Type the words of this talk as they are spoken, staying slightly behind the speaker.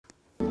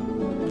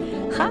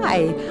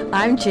Hi,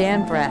 I'm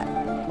Jan Brett,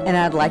 and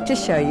I'd like to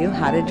show you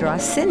how to draw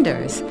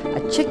Cinders,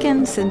 a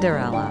Chicken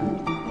Cinderella.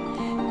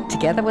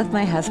 Together with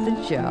my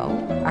husband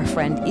Joe, our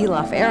friend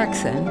Elof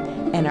Eriksson,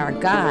 and our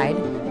guide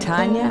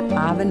Tanya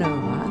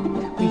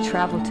Ivanova, we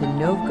traveled to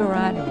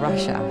Novgorod,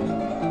 Russia.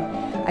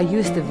 I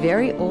used the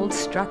very old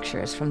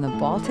structures from the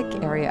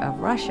Baltic area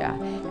of Russia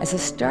as a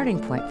starting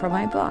point for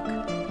my book.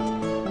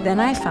 Then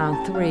I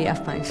found 3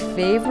 of my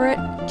favorite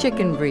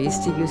chicken breeds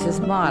to use as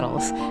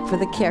models for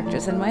the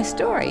characters in my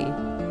story.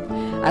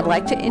 I'd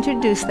like to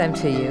introduce them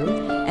to you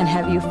and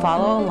have you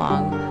follow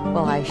along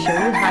while I show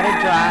you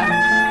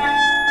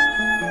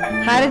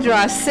how to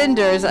draw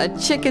Cinders, a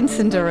Chicken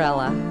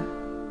Cinderella.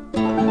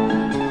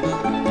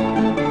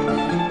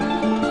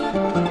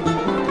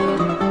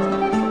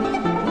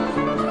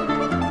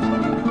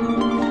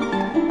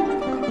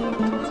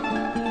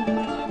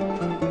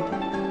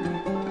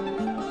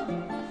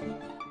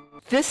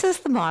 This is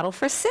the model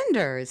for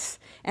Cinders,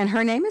 and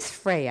her name is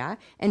Freya,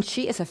 and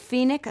she is a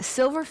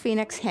silver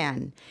phoenix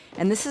hen.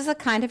 And this is a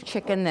kind of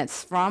chicken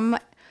that's from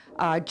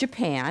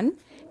Japan,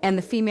 and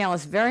the female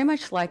is very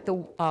much like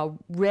the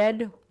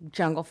red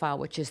jungle fowl,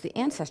 which is the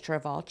ancestor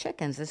of all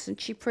chickens.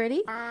 Isn't she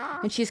pretty?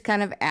 And she's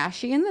kind of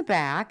ashy in the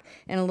back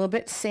and a little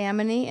bit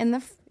salmony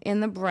in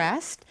the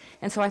breast,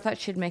 and so I thought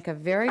she'd make a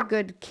very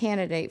good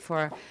candidate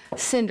for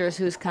Cinders,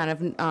 who's kind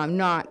of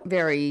not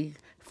very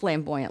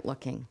flamboyant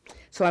looking.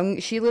 So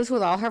she lives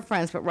with all her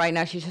friends, but right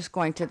now she's just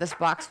going to this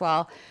box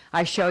while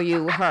I show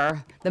you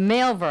the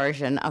male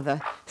version of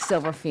the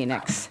silver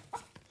phoenix,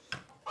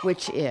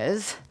 which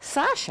is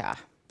Sasha.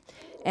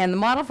 And the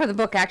model for the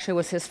book actually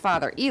was his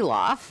father,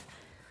 Elof,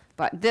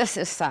 but this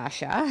is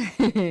Sasha.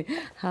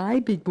 Hi,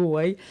 big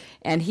boy.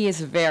 And he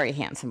is a very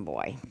handsome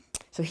boy.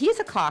 So he's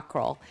a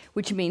cockerel,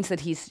 which means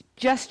that she's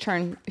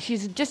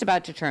just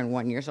about to turn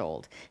 1 year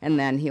old. And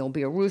then he'll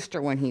be a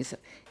rooster when he's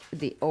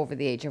over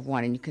the age of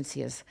 1, and you can see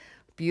his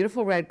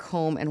beautiful red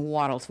comb and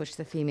wattles, which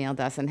the female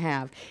doesn't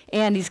have.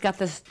 And he's got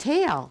this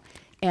tail.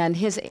 And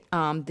his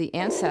the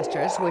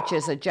ancestors, which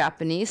is a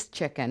Japanese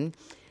chicken,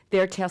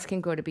 their tails can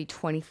grow to be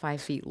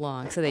 25 feet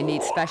long, so they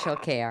need special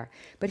care.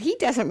 But he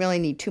doesn't really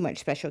need too much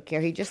special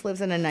care. He just lives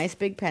in a nice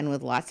big pen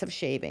with lots of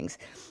shavings.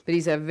 But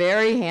he's a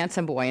very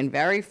handsome boy and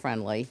very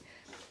friendly.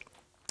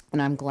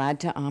 And I'm glad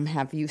to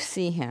have you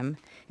see him.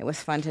 It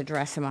was fun to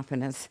dress him up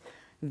in his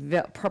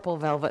purple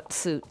velvet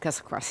suit, because,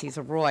 of course, he's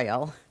a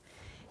royal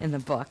in the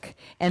book.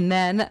 And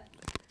then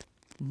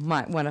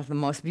one of the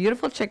most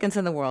beautiful chickens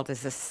in the world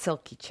is this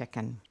silky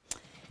chicken.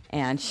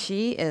 And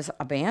she is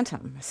a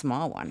bantam, a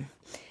small one,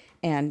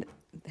 and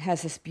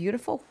has this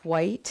beautiful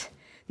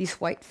these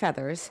white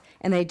feathers,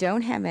 and they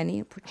don't have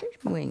any, put your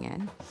wing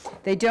in,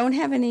 they don't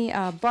have any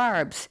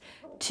barbs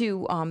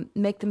to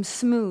make them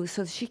smooth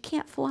so that she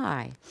can't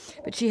fly.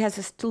 But she has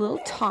this little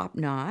top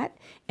knot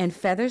and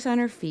feathers on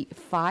her feet,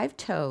 5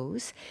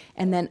 toes,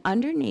 and then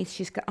underneath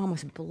she's got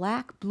almost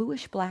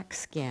bluish black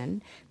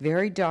skin,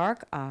 very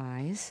dark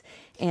eyes,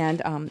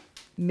 and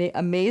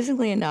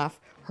amazingly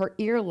enough, her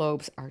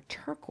earlobes are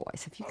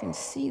turquoise, if you can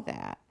see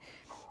that.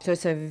 So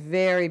it's a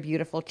very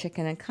beautiful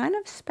chicken and kind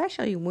of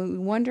special. You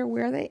wonder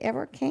where they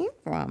ever came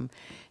from.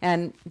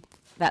 And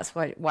that's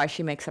why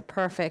she makes a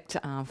perfect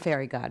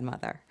fairy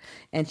godmother.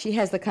 And she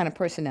has the kind of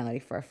personality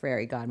for a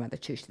fairy godmother,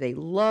 too. They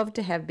love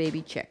to have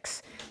baby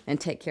chicks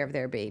and take care of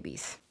their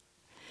babies.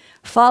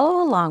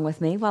 Follow along with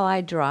me while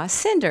I draw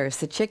Cinders,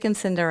 the Chicken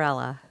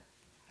Cinderella.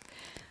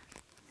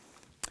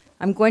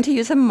 I'm going to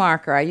use a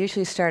marker. I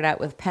usually start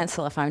out with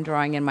pencil if I'm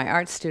drawing in my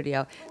art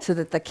studio so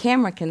that the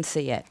camera can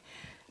see it.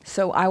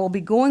 So I will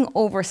be going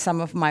over some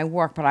of my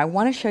work, but I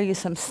want to show you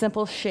some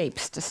simple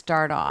shapes to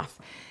start off.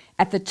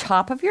 At the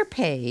top of your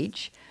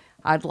page,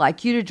 I'd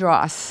like you to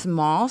draw a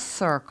small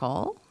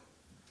circle.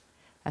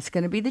 That's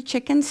going to be the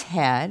chicken's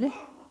head.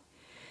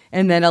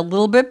 And then a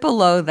little bit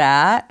below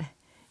that,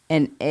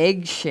 an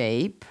egg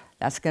shape.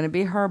 That's going to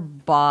be her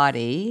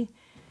body.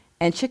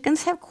 And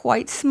chickens have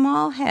quite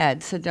small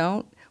heads, so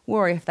don't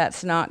worry if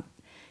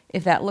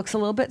that looks a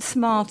little bit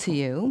small to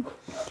you.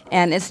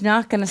 And it's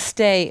not going to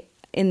stay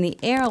in the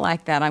air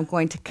like that. I'm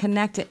going to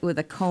connect it with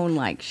a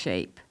cone-like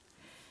shape.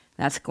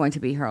 That's going to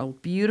be her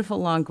beautiful,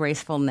 long,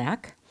 graceful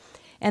neck.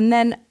 And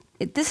then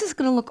this is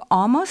going to look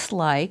almost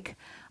like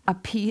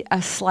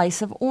a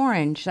slice of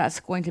orange. That's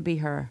going to be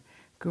her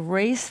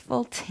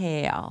graceful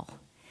tail.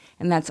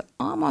 And that's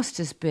almost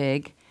as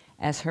big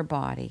as her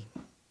body.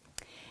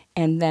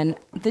 And then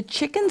the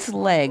chicken's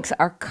legs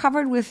are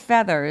covered with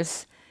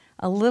feathers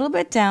a little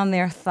bit down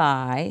their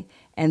thigh.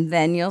 And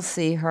then you'll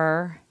see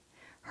her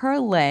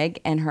leg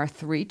and her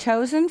 3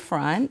 toes in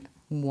front.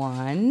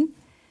 1,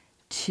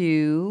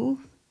 2,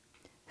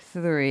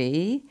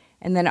 3,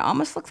 and then it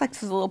almost looks like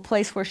there's a little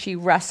place where she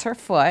rests her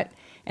foot,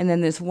 and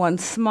then there's one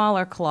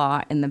smaller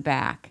claw in the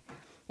back,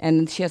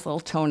 and she has little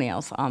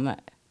toenails on the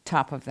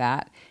top of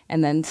that,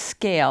 and then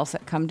scales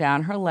that come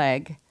down her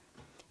leg,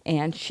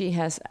 and she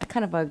has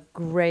kind of a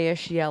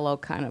grayish yellow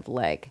kind of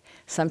leg.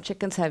 Some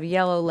chickens have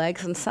yellow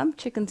legs, and some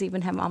chickens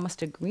even have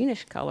almost a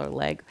greenish color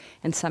leg,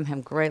 and some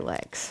have gray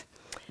legs.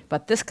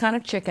 But this kind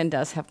of chicken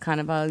does have kind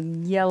of a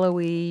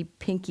yellowy,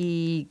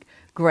 pinky,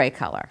 gray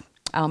color.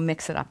 I'll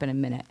mix it up in a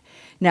minute.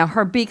 Now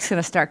her beak's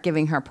going to start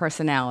giving her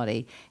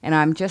personality. And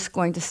I'm just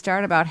going to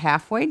start about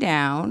halfway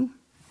down.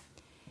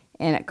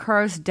 And it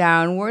curves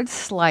downwards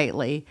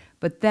slightly.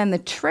 But then the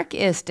trick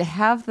is to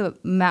have the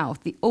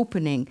mouth, the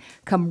opening,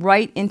 come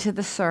right into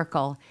the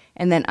circle.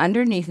 And then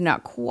underneath,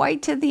 not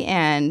quite to the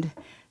end,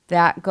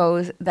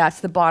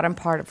 that's the bottom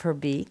part of her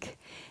beak.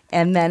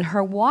 And then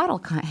her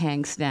wattle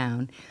hangs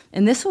down.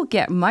 And this will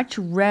get much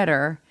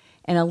redder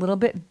and a little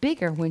bit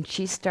bigger when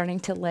she's starting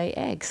to lay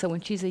eggs. So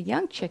when she's a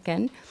young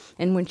chicken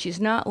and when she's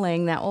not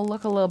laying, that will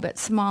look a little bit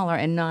smaller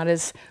and not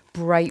as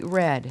bright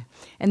red.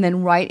 And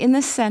then right in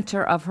the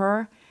center of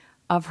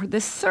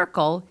this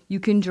circle, you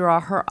can draw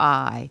her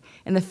eye.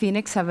 And the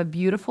phoenix have a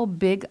beautiful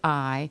big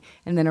eye.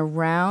 And then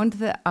around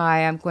the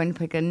eye, I'm going to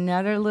pick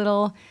another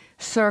little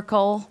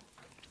circle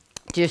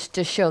just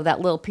to show that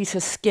little piece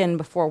of skin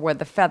before where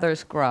the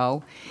feathers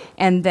grow.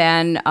 And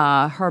then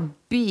her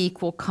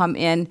beak will come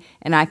in,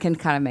 and I can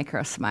kind of make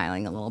her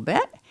smiling a little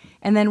bit.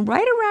 And then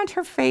right around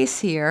her face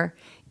here,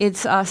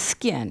 it's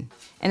skin.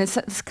 And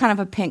it's kind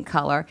of a pink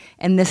color.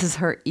 And this is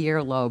her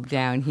earlobe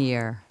down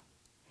here.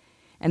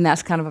 And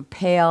that's kind of a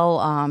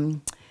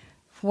pale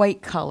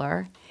white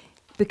color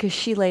because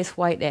she lays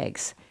white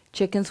eggs.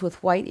 Chickens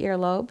with white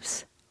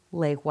earlobes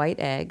lay white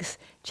eggs.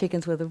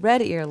 Chickens with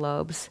red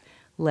earlobes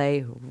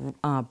lay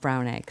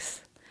brown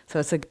eggs. So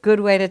it's a good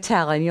way to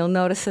tell. And you'll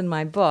notice in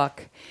my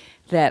book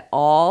that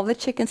all the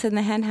chickens in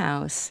the hen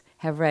house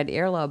have red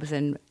earlobes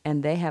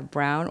and they have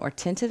brown or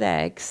tinted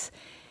eggs.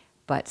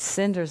 But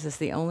Cinders is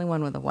the only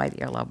one with a white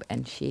earlobe,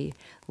 and she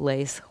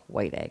lays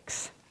white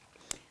eggs.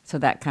 So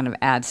that kind of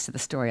adds to the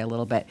story a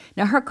little bit.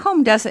 Now her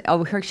comb doesn't,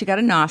 she got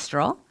a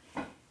nostril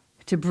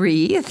to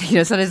breathe.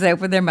 Sometimes they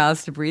open their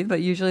mouths to breathe,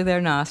 but usually their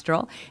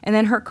nostril. And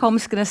then her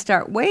comb's going to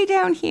start way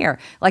down here.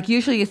 Like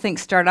usually you think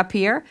start up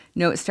here.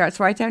 No, it starts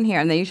right down here.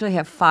 And they usually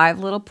have 5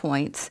 little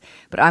points.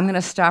 But I'm going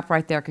to stop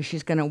right there because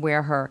she's going to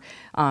wear her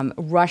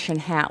Russian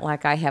hat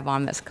like I have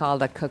on that's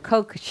called a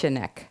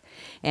kokoshnik.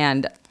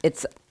 And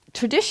it's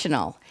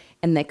traditional.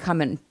 And they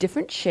come in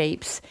different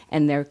shapes,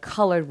 and they're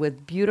colored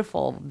with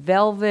beautiful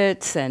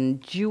velvets and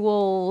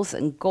jewels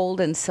and gold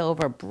and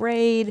silver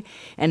braid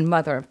and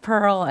mother of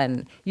pearl,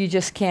 and you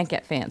just can't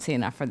get fancy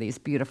enough for these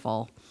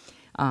beautiful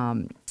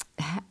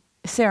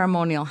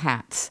ceremonial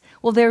hats.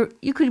 Well,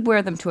 you could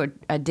wear them to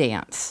a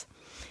dance.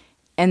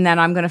 And then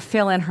I'm going to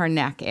fill in her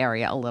neck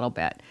area a little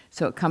bit.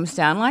 So it comes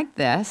down like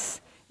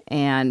this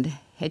and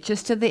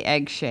hitches to the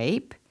egg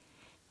shape.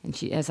 And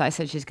she, as I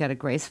said, she's got a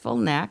graceful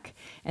neck.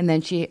 And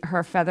then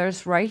her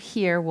feathers right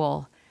here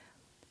will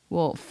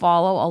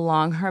follow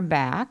along her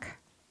back.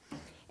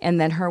 And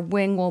then her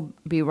wing will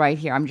be right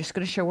here. I'm just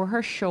going to show where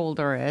her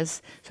shoulder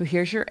is. So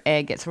here's your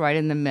egg. It's right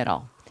in the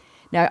middle.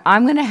 Now,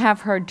 I'm going to have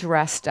her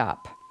dressed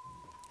up.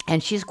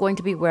 And she's going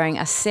to be wearing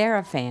a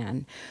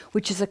sarafan,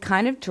 which is a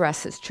kind of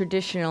dress that's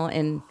traditional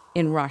in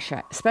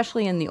Russia,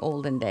 especially in the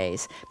olden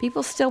days.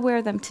 People still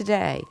wear them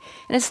today.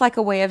 And it's like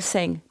a way of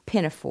saying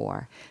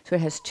pinafore. So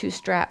it has 2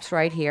 straps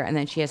right here, and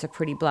then she has a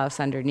pretty blouse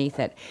underneath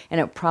it.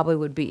 And it probably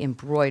would be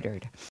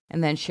embroidered.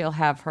 And then she'll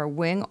have her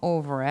wing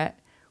over it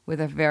with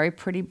a very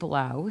pretty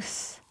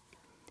blouse.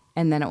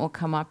 And then it will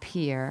come up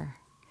here.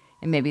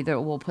 And maybe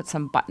we'll put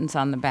some buttons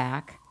on the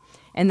back.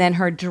 And then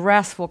her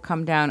dress will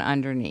come down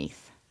underneath.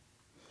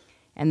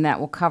 And that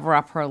will cover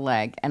up her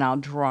leg. And I'll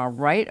draw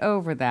right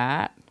over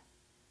that.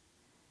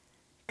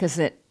 Because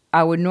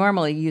I would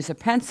normally use a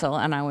pencil,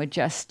 and I would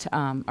just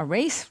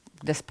erase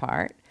this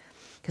part.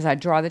 Because I'd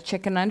draw the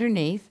chicken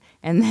underneath.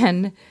 And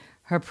then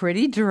her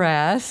pretty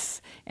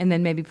dress. And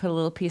then maybe put a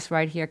little piece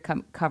right here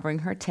covering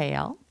her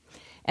tail.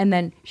 And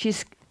then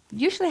she's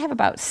usually have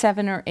about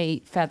 7 or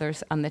 8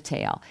 feathers on the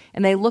tail.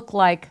 And they look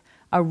like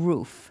a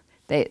roof.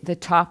 The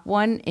top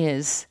one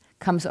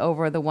comes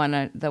over the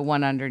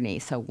one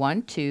underneath. So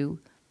 1, 2,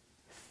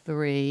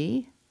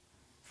 3,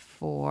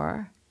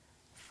 4,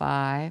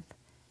 5,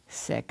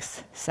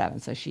 6, 7.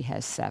 So she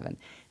has 7.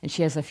 And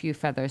she has a few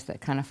feathers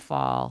that kind of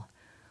fall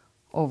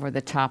over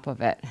the top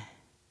of it.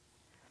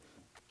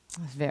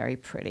 It's very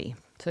pretty.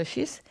 So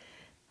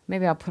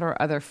maybe I'll put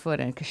her other foot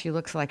in because she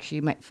looks like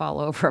she might fall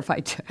over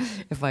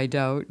if I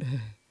don't.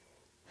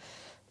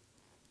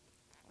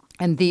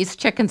 And these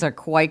chickens are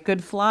quite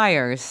good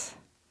flyers.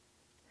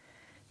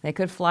 They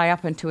could fly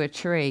up into a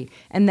tree.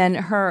 And then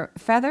her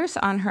feathers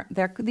on her,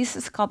 this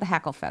is called the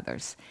hackle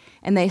feathers.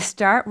 And they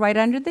start right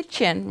under the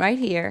chin, right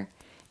here,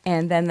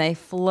 and then they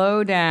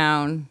flow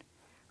down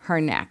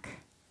her neck.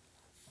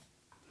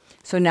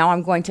 So now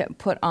I'm going to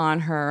put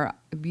on her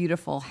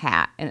beautiful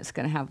hat, and it's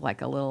going to have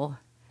like a little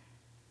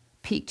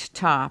peaked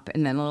top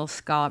and then a little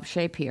scallop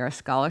shape here, a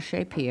scallop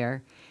shape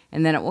here,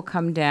 and then it will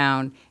come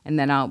down, and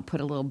then I'll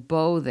put a little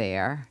bow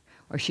there,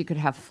 or she could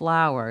have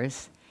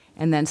flowers,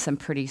 and then some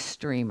pretty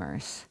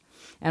streamers.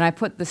 And I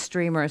put the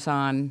streamers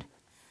on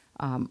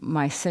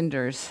my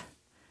Cinders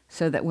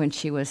so that when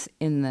she was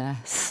in the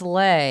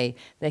sleigh,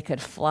 they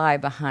could fly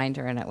behind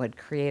her, and it would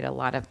create a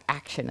lot of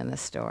action in the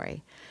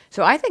story.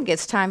 So I think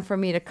it's time for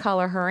me to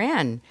color her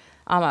in.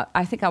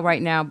 I think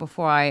right now,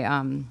 before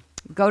I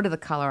go to the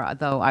color,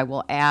 though, I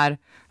will add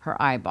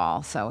her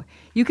eyeball. So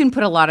you can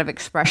put a lot of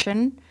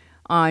expression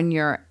on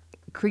your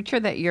creature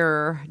that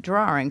you're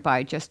drawing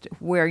by just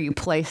where you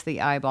place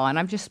the eyeball. And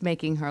I'm just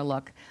making her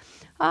look,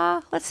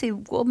 let's see,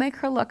 we'll make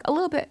her look a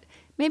little bit,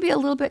 maybe a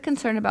little bit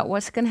concerned about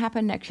what's going to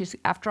happen next.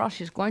 After all,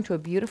 she's going to a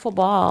beautiful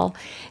ball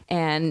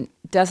and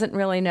doesn't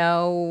really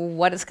know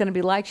what it's going to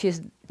be like.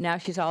 Now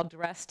she's all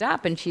dressed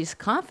up and she's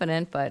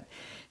confident, but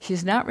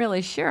she's not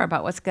really sure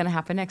about what's going to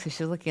happen next. So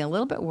she's looking a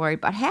little bit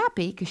worried, but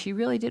happy because she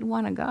really did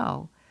want to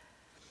go.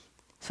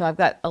 So I've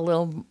got a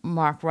little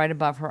mark right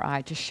above her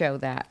eye to show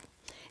that.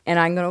 And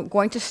I'm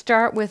going to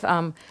start with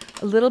a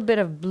little bit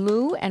of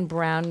blue and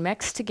brown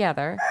mixed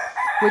together,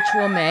 which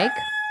will make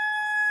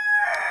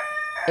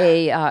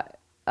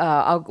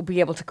I'll be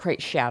able to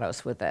create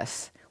shadows with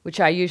this, which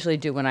I usually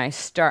do when I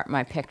start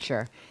my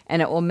picture.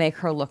 And it will make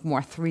her look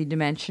more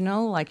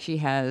three-dimensional, like she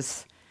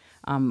has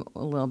a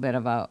little bit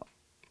of a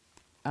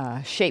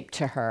shape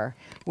to her.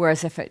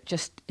 Whereas if I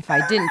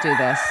didn't do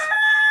this,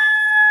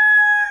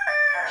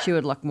 she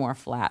would look more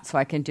flat. So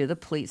I can do the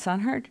pleats on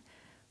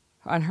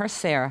her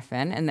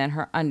seraphim and then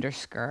her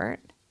underskirt.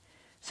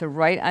 So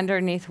right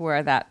underneath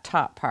where that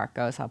top part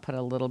goes, I'll put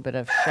a little bit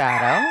of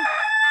shadow.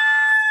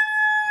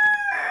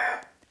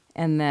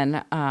 And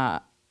then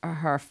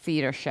her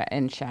feet are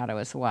in shadow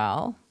as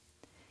well.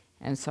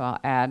 And so I'll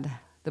add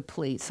the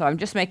pleats. So I'm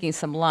just making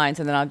some lines,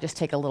 and then I'll just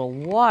take a little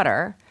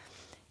water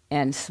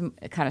and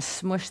kind of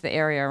smush the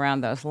area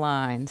around those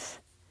lines.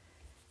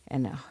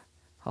 And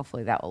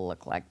hopefully that will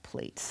look like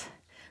pleats.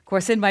 Of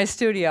course, in my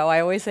studio, I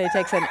always say it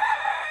takes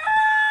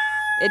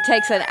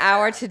an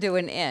hour to do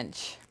an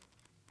inch.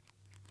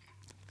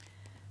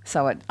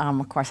 So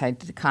of course, I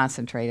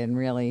concentrate and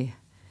really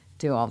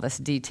do all this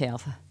detail.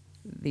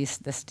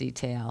 This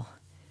detail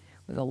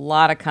with a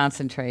lot of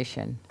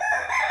concentration.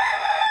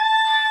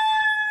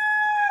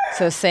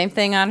 So same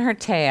thing on her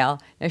tail.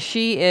 Now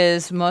she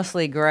is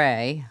mostly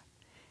gray.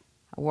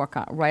 I work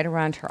right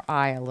around her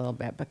eye a little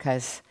bit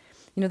because,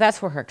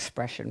 that's where her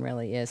expression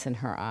really is, in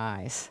her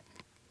eyes.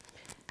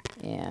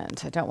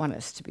 And I don't want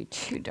this to be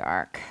too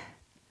dark.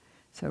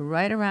 So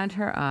right around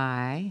her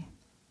eye,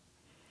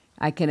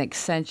 I can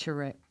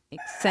accentuate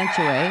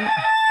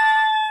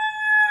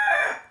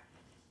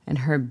and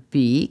her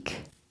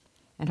beak,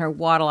 and her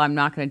wattle I'm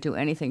not going to do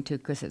anything to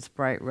because it's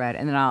bright red.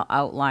 And then I'll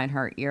outline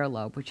her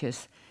earlobe, which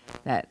is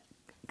that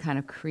kind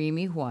of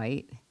creamy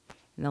white,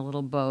 and a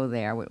little bow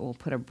there. We'll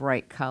put a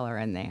bright color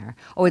in there.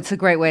 Oh, it's a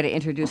great way to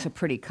introduce a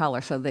pretty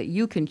color so that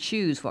you can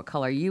choose what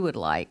color you would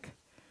like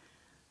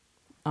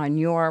on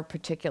your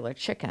particular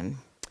chicken.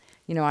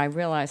 I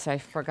realized I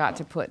forgot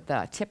to put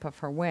the tip of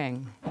her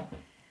wing,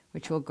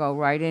 which will go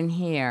right in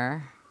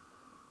here.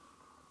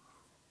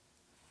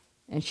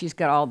 And she's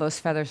got all those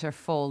feathers are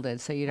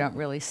folded, so you don't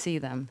really see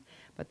them.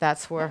 But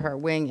that's where her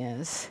wing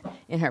is,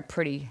 in her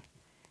pretty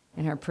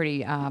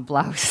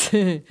blouse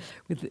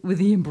with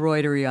the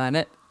embroidery on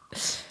it.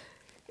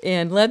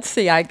 And let's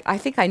see, I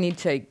think I need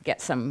to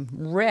get some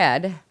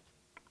red.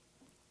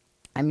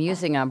 I'm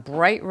using a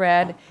bright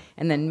red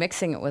and then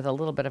mixing it with a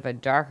little bit of a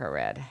darker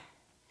red.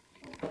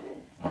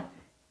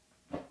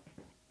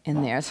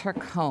 And there's her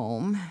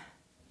comb.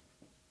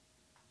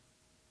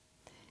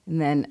 And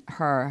then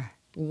her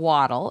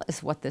wattle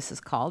is what this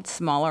is called,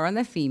 smaller on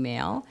the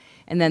female.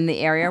 And then the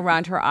area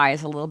around her eye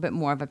is a little bit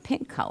more of a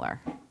pink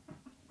color.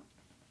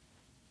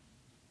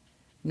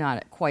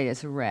 Not quite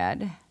as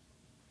red.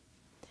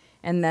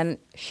 And then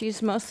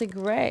she's mostly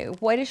gray,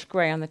 whitish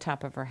gray on the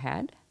top of her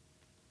head.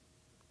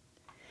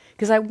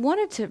 Because I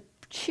wanted to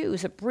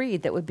choose a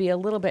breed that would be a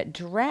little bit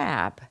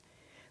drab,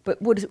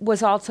 but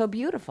was also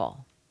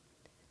beautiful.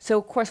 So,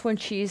 of course, when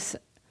she's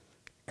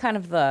kind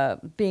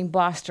of being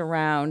bossed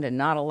around and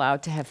not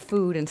allowed to have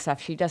food and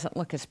stuff, she doesn't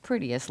look as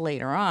pretty as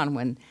later on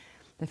when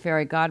the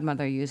fairy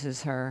godmother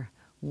uses her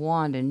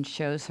wand and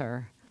shows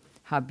her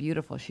how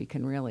beautiful she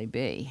can really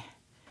be.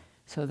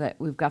 So that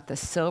we've got the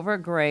silver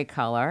gray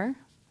color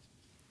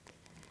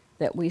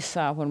that we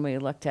saw when we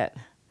looked at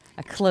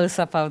a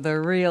close-up of the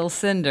real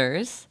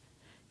Cinders.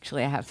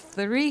 Actually, I have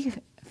 3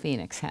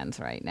 phoenix hens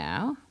right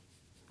now.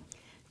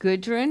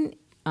 Gudrun,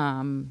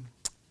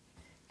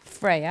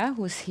 Freya,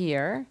 who's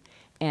here,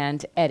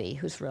 and Eddie,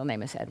 whose real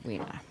name is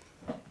Edwina.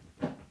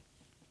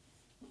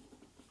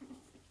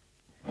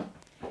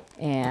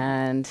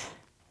 And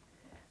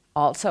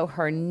also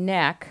her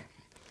neck.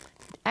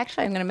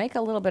 Actually, I'm going to make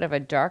a little bit of a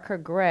darker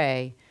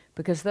gray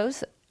because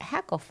those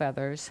hackle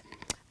feathers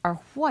are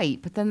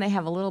white, but then they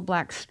have a little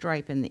black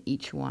stripe in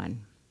each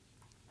one.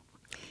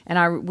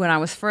 And when I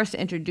was first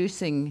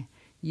introducing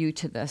you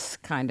to this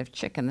kind of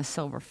chicken, the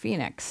silver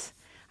phoenix,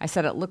 I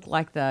said it looked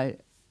like the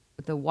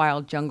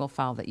wild jungle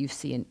fowl that you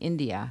see in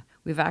India.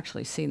 We've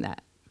actually seen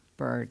that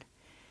bird.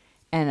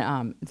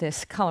 And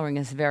this coloring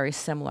is very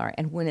similar.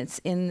 And when it's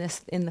in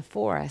the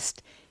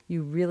forest,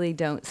 you really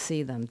don't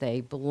see them.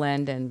 They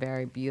blend in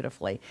very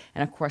beautifully.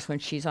 And of course, when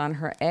she's on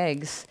her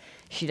eggs,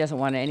 she doesn't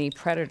want any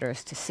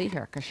predators to see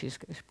her because she's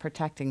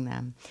protecting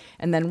them.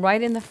 And then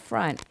right in the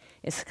front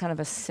is kind of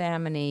a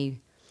salmony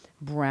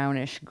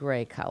brownish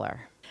gray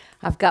color.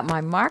 I've got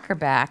my marker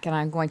back, and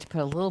I'm going to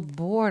put a little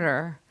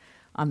border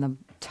on the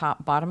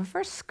bottom of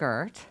her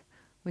skirt,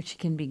 which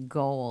can be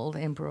gold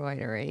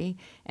embroidery,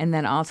 and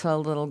then also a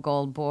little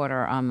gold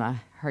border on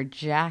her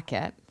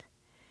jacket,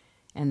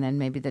 and then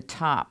maybe the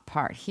top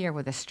part here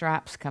where the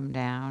straps come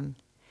down,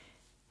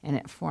 and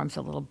it forms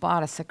a little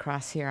bodice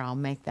across here. I'll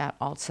make that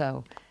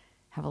also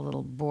have a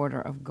little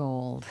border of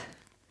gold,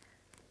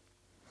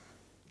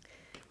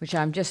 which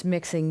I'm just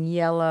mixing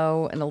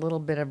yellow and a little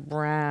bit of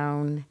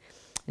brown,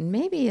 and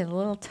maybe a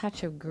little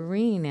touch of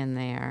green in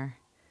there,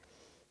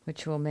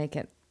 which will make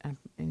it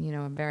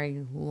a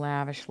very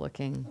lavish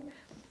looking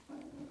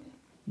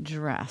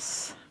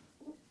dress.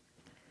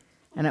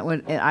 And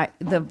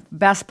the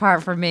best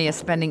part for me is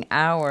spending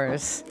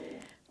hours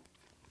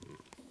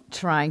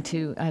trying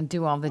to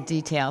do all the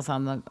details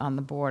on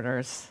the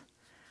borders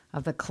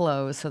of the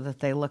clothes so that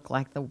they look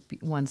like the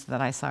ones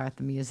that I saw at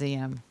the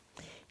museum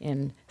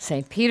in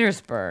St.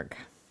 Petersburg.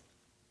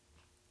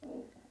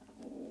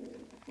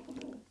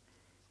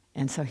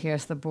 And so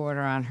here's the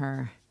border on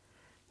her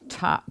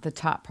the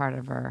top part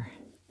of her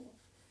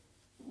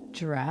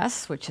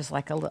dress, which is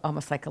like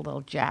almost like a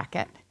little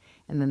jacket,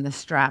 and then the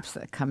straps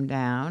that come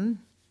down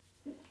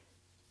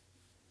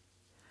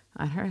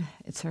on her.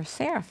 It's her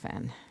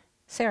seraphim,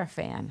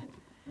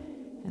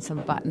 and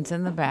some buttons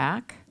in the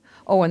back.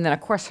 Oh, and then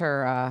of course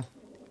her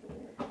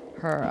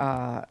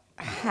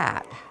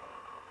hat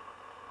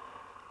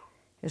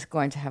is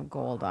going to have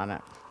gold on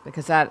it,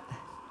 because that.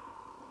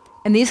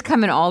 And these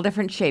come in all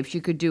different shapes.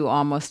 You could do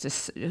almost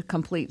a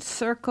complete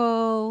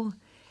circle,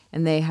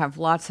 and they have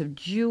lots of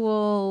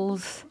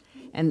jewels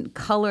and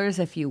colors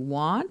if you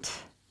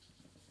want.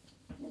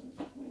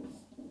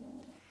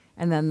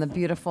 And then the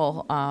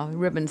beautiful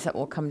ribbons that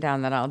will come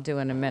down that I'll do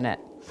in a minute.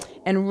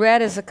 And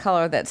red is a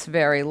color that's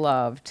very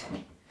loved.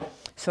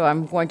 So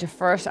I'm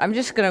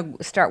just going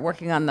to start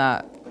working on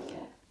the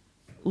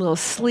little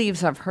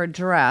sleeves of her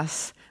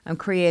dress. I'm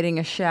creating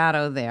a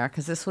shadow there,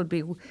 because this would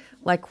be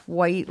like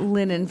white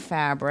linen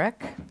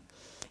fabric.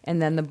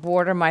 And then the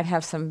border might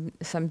have some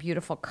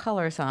beautiful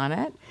colors on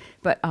it.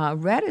 But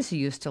red is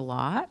used a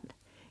lot.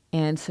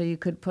 And so you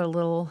could put a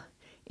little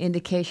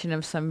indication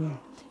of some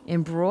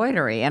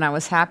embroidery. And I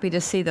was happy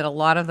to see that a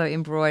lot of the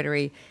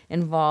embroidery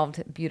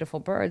involved beautiful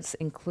birds,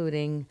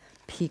 including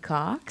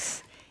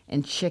peacocks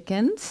and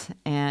chickens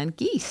and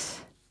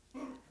geese,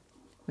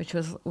 which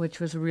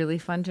was really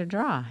fun to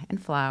draw,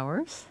 and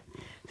flowers.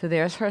 So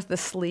there's the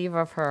sleeve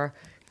of her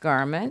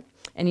garment.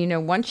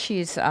 And once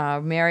she's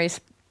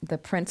marries the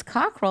Prince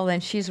Cockerel, then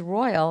she's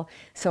royal.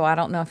 So I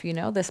don't know if you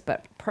know this,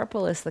 but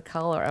purple is the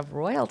color of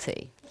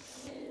royalty.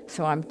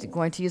 So I'm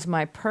going to use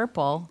my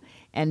purple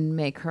and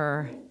make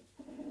her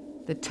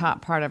the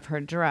top part of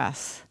her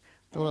dress,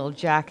 the little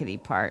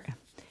jackety part.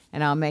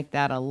 And I'll make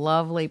that a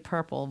lovely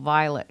purple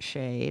violet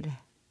shade.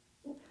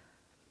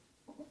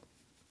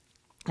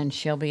 And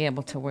she'll be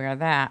able to wear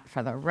that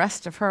for the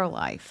rest of her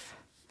life.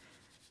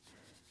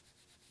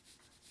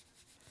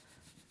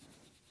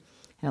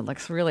 And it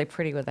looks really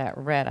pretty with that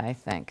red, I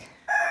think.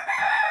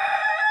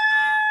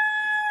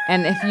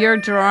 And if you're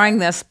drawing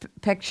this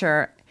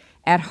picture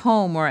at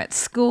home or at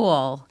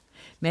school,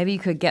 maybe you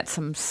could get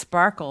some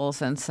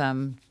sparkles and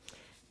some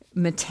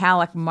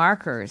metallic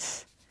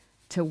markers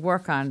to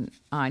work on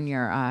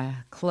your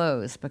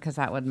clothes, because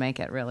that would make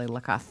it really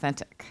look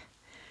authentic,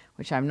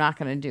 which I'm not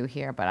going to do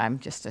here, but I'm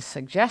just a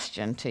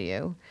suggestion to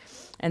you.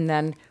 And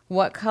then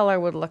what color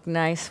would look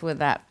nice with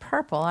that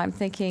purple? I'm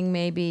thinking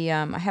maybe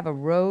I have a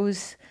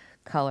rose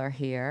color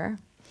here,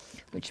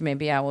 which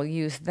maybe I will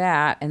use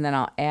that, and then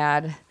I'll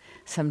add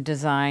some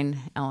design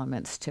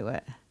elements to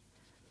it.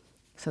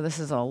 So this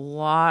is a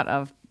lot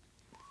of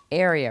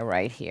area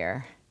right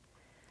here.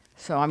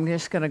 So I'm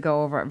just going to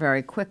go over it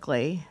very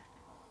quickly,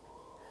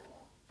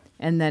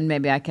 and then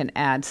maybe I can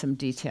add some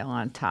detail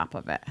on top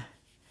of it,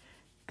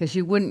 because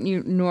you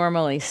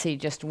normally see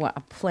just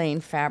a plain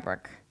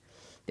fabric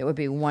that would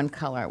be one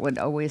color. It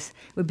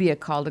would be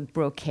called a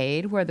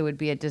brocade, where there would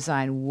be a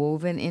design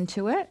woven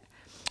into it,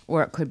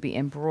 or it could be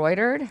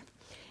embroidered.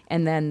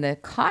 And then the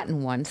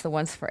cotton ones, the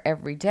ones for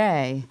every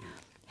day,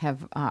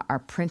 are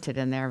printed,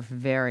 and they're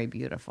very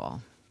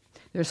beautiful.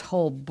 There's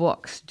whole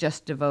books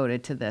just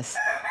devoted to this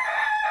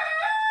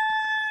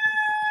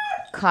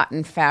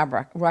cotton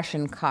fabric,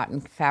 Russian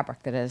cotton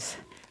fabric, that is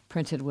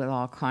printed with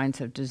all kinds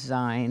of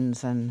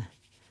designs and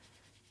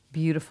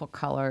beautiful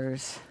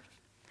colors.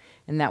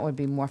 And that would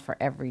be more for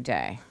every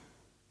day.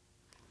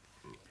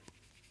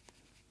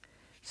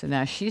 So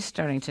now she's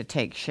starting to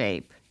take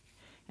shape,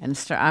 and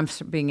I'm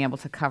being able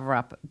to cover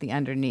up the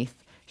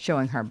underneath,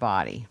 showing her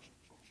body.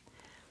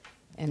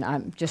 And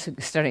I'm just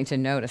starting to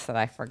notice that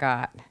I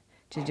forgot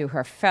to do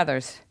her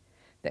feathers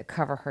that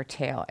cover her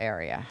tail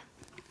area.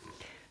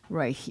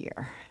 Right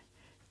here.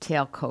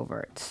 Tail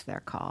coverts,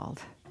 they're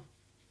called.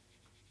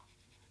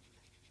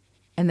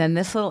 And then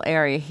this little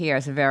area here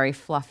is very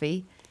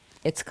fluffy.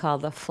 It's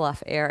called the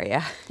fluff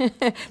area.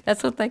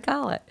 That's what they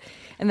call it.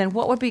 And then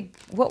what would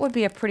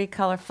be a pretty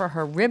color for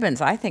her ribbons?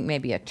 I think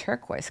maybe a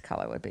turquoise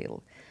color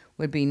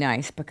would be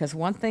nice, because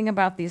one thing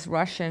about these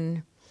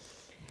Russian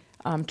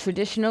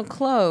traditional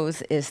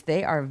clothes is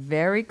they are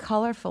very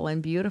colorful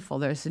and beautiful.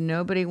 There's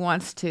nobody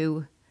wants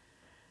to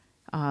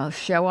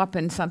show up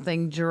in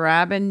something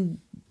drab and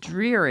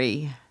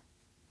dreary.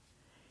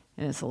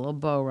 And it's a little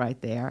bow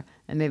right there.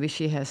 And maybe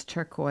she has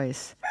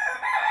turquoise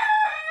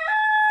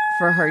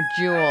for her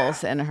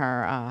jewels and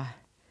her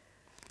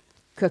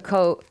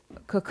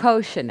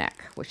kokoshnik,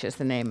 which is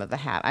the name of the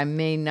hat. I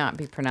may not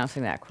be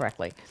pronouncing that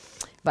correctly,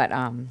 but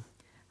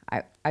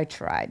I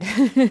tried.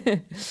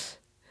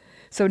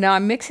 So now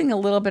I'm mixing a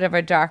little bit of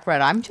a dark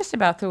red. I'm just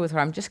about through with her.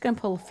 I'm just going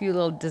to pull a few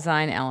little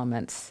design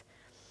elements.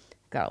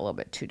 Got a little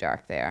bit too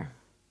dark there.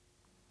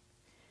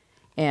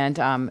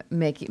 And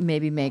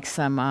maybe make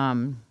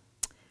some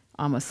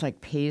almost like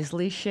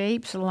paisley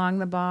shapes along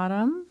the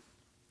bottom.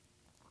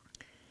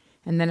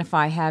 And then if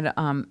I had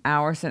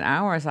hours and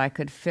hours, I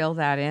could fill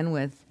that in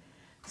with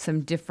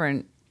some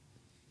different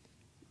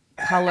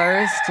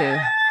colors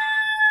to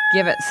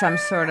give it some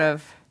sort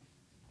of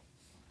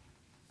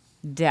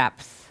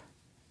depth.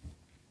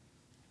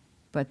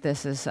 But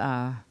this is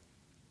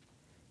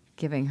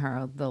giving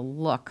her the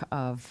look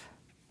of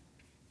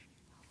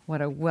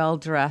what a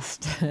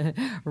well-dressed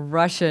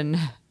Russian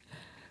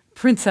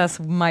princess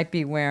might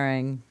be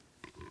wearing.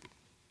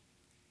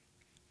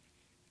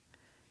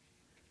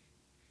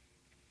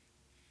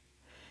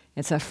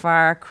 It's a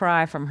far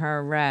cry from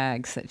her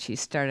rags that she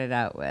started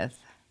out with.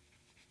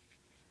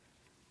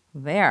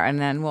 There, and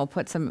then we'll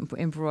put some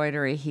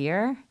embroidery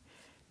here.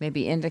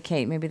 Maybe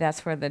indicate, maybe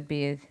that's where there'd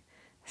be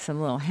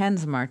some little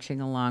hens marching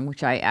along,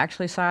 which I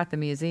actually saw at the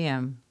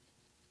museum.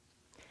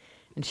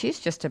 And she's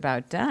just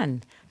about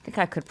done. I think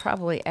I could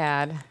probably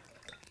add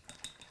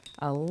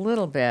a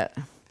little bit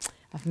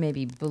of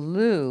maybe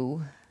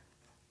blue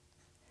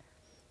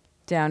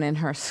down in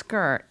her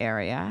skirt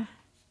area.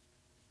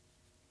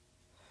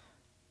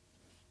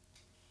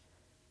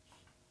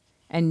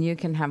 And you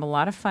can have a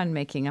lot of fun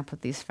making up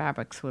what these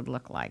fabrics would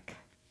look like.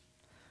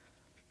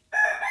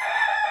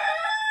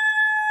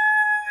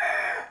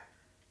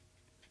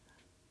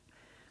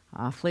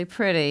 Awfully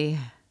pretty.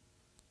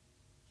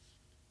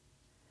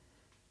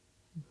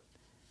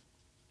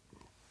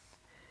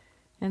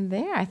 And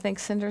there, I think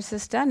Cinders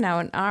is done.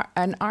 Now,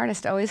 an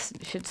artist always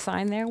should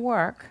sign their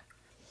work.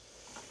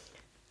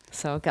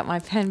 So I've got my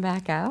pen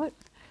back out.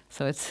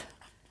 So it's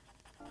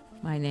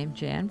my name,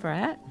 Jan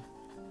Brett.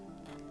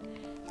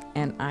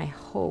 And I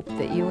hope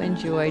that you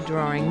enjoy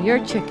drawing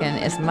your chicken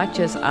as much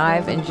as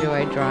I've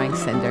enjoyed drawing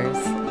Cinders.